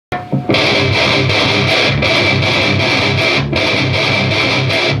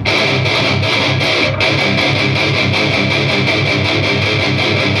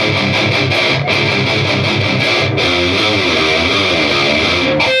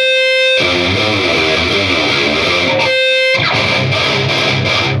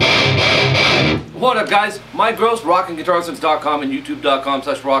guys? Mike Gross, rockinguitarlessons.com and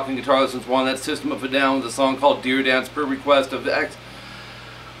youtube.com/rockinguitarlessons1. That's System of a Down with a song called Deer Dance per request of X.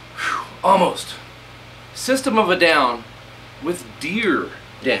 Whew, almost. System of a Down with Deer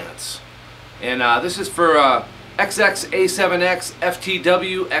Dance. And this is for XXA7X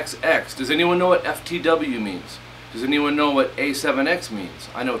FTWXX. Does anyone know what FTW means? Does anyone know what A7X means?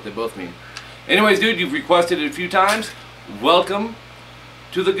 I know what they both mean. Anyways, dude, you've requested it a few times. Welcome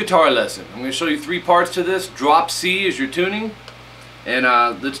to the guitar lesson. I'm going to show you 3 parts to this. Drop C is your tuning. And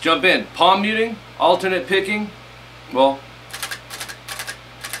let's jump in. Palm muting, alternate picking. Well,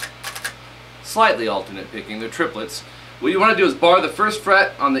 slightly alternate picking. They're triplets. What you want to do is bar the first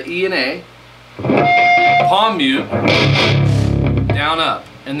fret on the E and A. Palm mute. Down, up.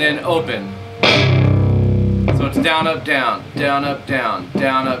 And then open. So it's down, up, down. Down, up, down.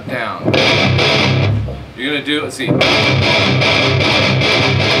 Down, up, down. You're going to do, let's see.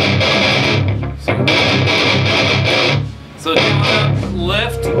 So down, up,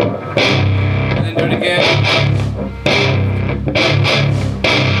 lift, and then do it again.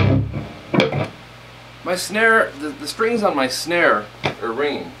 My snare, the strings on my snare are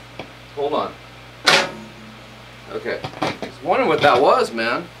ringing. Hold on. Okay. I was wondering what that was,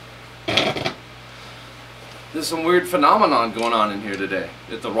 man. There's some weird phenomenon going on in here today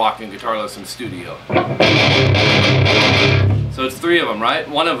at the Rockin' Guitar Lesson studio. So it's 3 of them, right?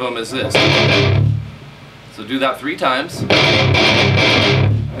 One of them is this. So do that 3 times.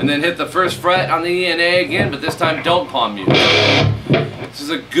 And then hit the first fret on the E and A again, but this time don't palm mute. This is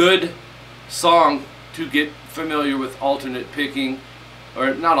a good song to get familiar with alternate picking,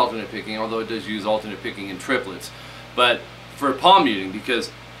 or not alternate picking, although it does use alternate picking in triplets, but for palm muting, because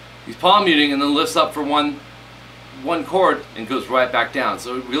he's palm muting and then lifts up for one chord and goes right back down.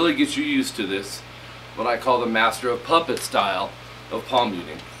 So it really gets you used to this, what I call the master of puppet style of palm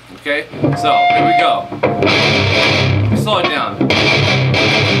muting. Okay? So, here we go. Slow it down.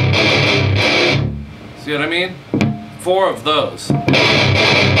 See what I mean? 4 of those.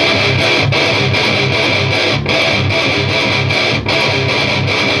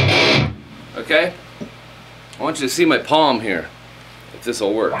 Okay? I want you to see my palm here, if this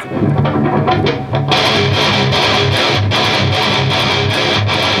will work.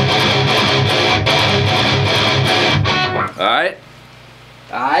 Alright?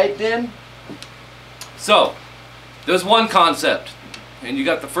 Alright then? So, there's one concept, and you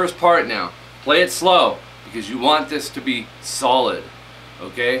got the first part now. Play it slow, because you want this to be solid.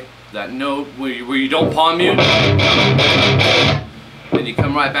 Okay? That note where you don't palm mute, then you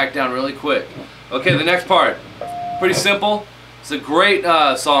come right back down really quick. Okay, the next part. Pretty simple. It's a great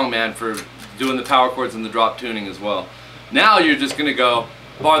song, man, for doing the power chords and the drop tuning as well. Now you're just going to go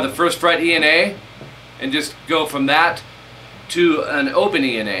bar the first fret E and A, and just go from that to an open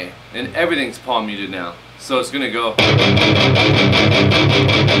E and A, and everything's palm muted now. So it's going to go.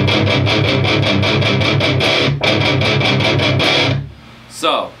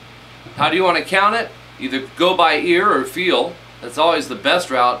 So, how do you want to count it? Either go by ear or feel. That's always the best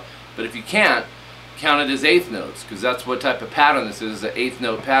route, but if you can't, count it as 8th notes, because that's what type of pattern this is, an 8th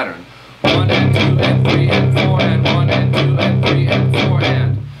note pattern. 1 and 2 and 3 and 4 and 1 and 2 and 3 and 4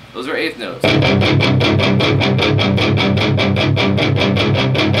 and. Those are 8th notes.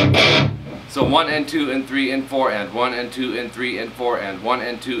 So 1 and 2 and 3 and 4 and 1 and 2 and 3 and 4 and 1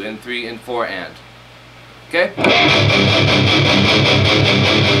 and 2 and 3 and 4 and. Okay?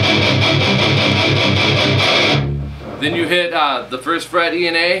 Then you hit the first fret E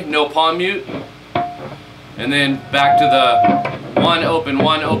and A, no palm mute, and then back to the 1 open,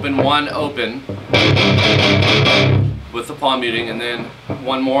 1 open, 1 open with the palm muting, and then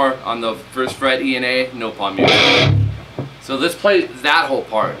one more on the first fret E and A, no palm mute. So let's play that whole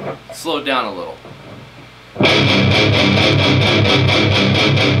part. Slow it down a little.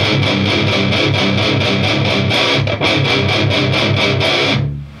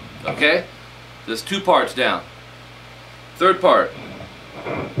 Okay? There's 2 parts down. Third part.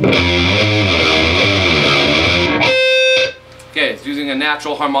 Okay, it's using a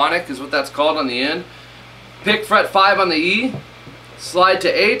natural harmonic is what that's called on the end. Pick fret 5 on the E, slide to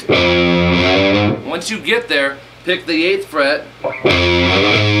 8. Once you get there, pick the 8th fret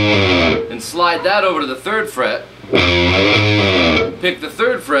and slide that over to the 3rd fret. Pick the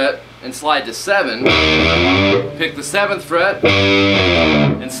 3rd fret and slide to 7. Pick the 7th fret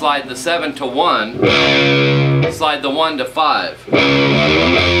and slide the 7 to 1. Slide the 1 to 5.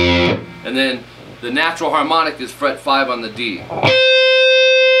 And then the natural harmonic is fret 5 on the D.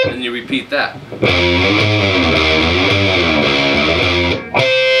 And you repeat that.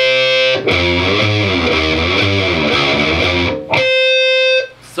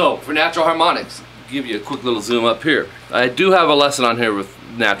 So, for natural harmonics, give you a quick little zoom up here. I do have a lesson on here with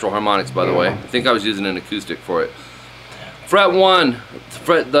natural harmonics, by the way. I think I was using an acoustic for it. Fret 1,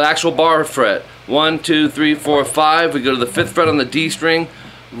 the actual bar fret. 1, 2, 3, 4, 5. We go to the 5th fret on the D string.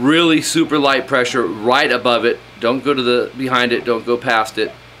 Really super light pressure right above it. Don't go to the behind it. Don't go past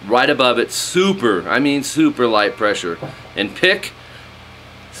it. Right above it. Super, I mean super light pressure. And pick.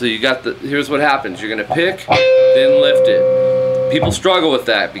 So you got the, here's what happens. You're going to pick, then lift it. People struggle with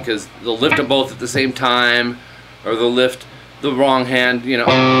that because they'll lift them both at the same time, or they'll lift the wrong hand, you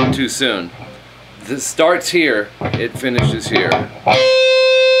know, too soon. This starts here, it finishes here.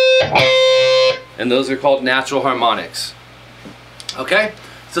 And those are called natural harmonics. Okay,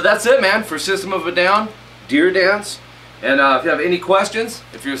 so that's it, man, for System of a Down, Deer Dance. And if you have any questions,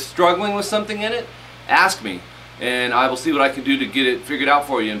 if you're struggling with something in it, ask me. And I will see what I can do to get it figured out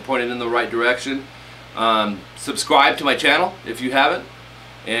for you and point it in the right direction. Subscribe to my channel if you haven't.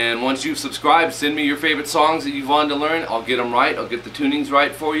 And once you've subscribed, send me your favorite songs that you've wanted to learn. I'll get them right. I'll get the tunings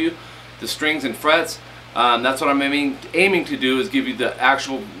right for you, the strings and frets. That's what I'm aiming to do, is give you the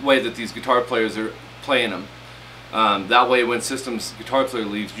actual way that these guitar players are playing them. That way when System's guitar player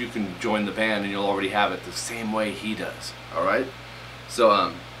leaves, you can join the band and you'll already have it the same way he does. Alright?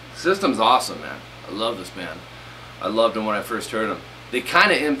 So System's awesome, man. I love this band. I loved them when I first heard them. They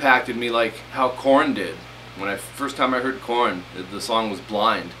kind of impacted me like how Korn did. When first time I heard Korn, the song was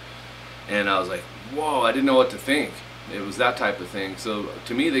Blind. And I was like, whoa, I didn't know what to think. It was that type of thing. So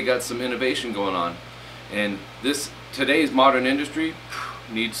to me, they got some innovation going on. And today's modern industry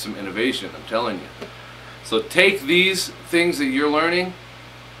needs some innovation, I'm telling you. So take these things that you're learning,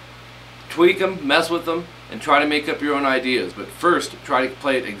 tweak them, mess with them, and try to make up your own ideas. But first, try to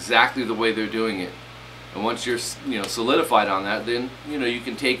play it exactly the way they're doing it. And once you're, solidified on that, then you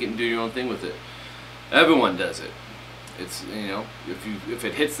can take it and do your own thing with it. Everyone does it. It's if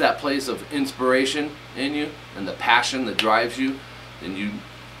it hits that place of inspiration in you and the passion that drives you, then you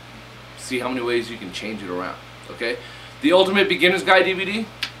see how many ways you can change it around. Okay, the Ultimate Beginner's Guide DVD.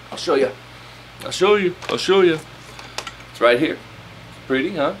 I'll show you. I'll show you. I'll show you. It's right here.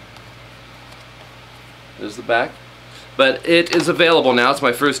 Pretty, huh? There's the back. But it is available now. It's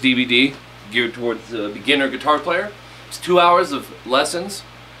my first DVD geared towards the beginner guitar player. It's 2 hours of lessons,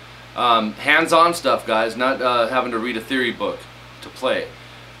 hands-on stuff, guys, not having to read a theory book to play.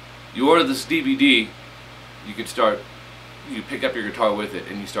 You order this DVD, you pick up your guitar with it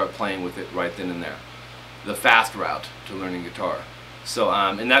and you start playing with it right then and there. The fast route to learning guitar. So,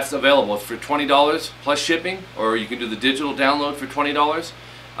 and that's available. It's for $20 plus shipping, or you can do the digital download for $20.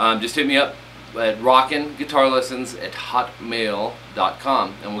 Just hit me up at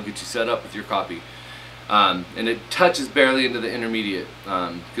rockinguitarlessons@hotmail.com and we'll get you set up with your copy. And it touches barely into the intermediate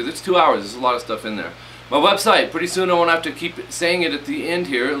because it's 2 hours. There's a lot of stuff in there. My website, pretty soon I won't have to keep saying it at the end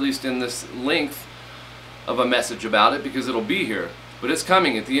here, at least in this length of a message about it, because it'll be here. But it's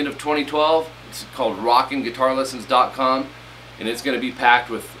coming at the end of 2012. It's called rockinguitarlessons.com, and it's going to be packed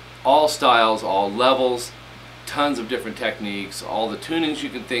with all styles, all levels, tons of different techniques, all the tunings you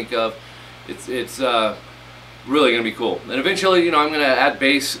can think of. It's really going to be cool. And eventually, I'm going to add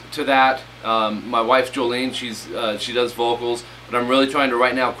bass to that. My wife Jolene, she does vocals, but I'm really trying to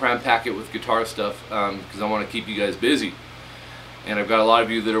right now cram pack it with guitar stuff because I want to keep you guys busy. And I've got a lot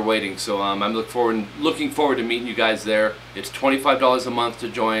of you that are waiting, so I'm looking forward to meeting you guys there. It's $25 a month to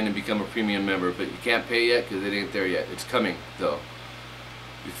join and become a premium member, but you can't pay yet because it ain't there yet. It's coming though,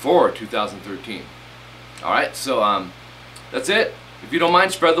 before 2013. All right, so that's it. If you don't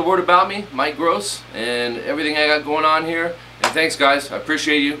mind, spread the word about me, Mike Gross, and everything I got going on here. And thanks, guys. I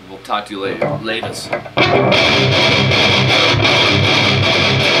appreciate you. We'll talk to you later. Latest.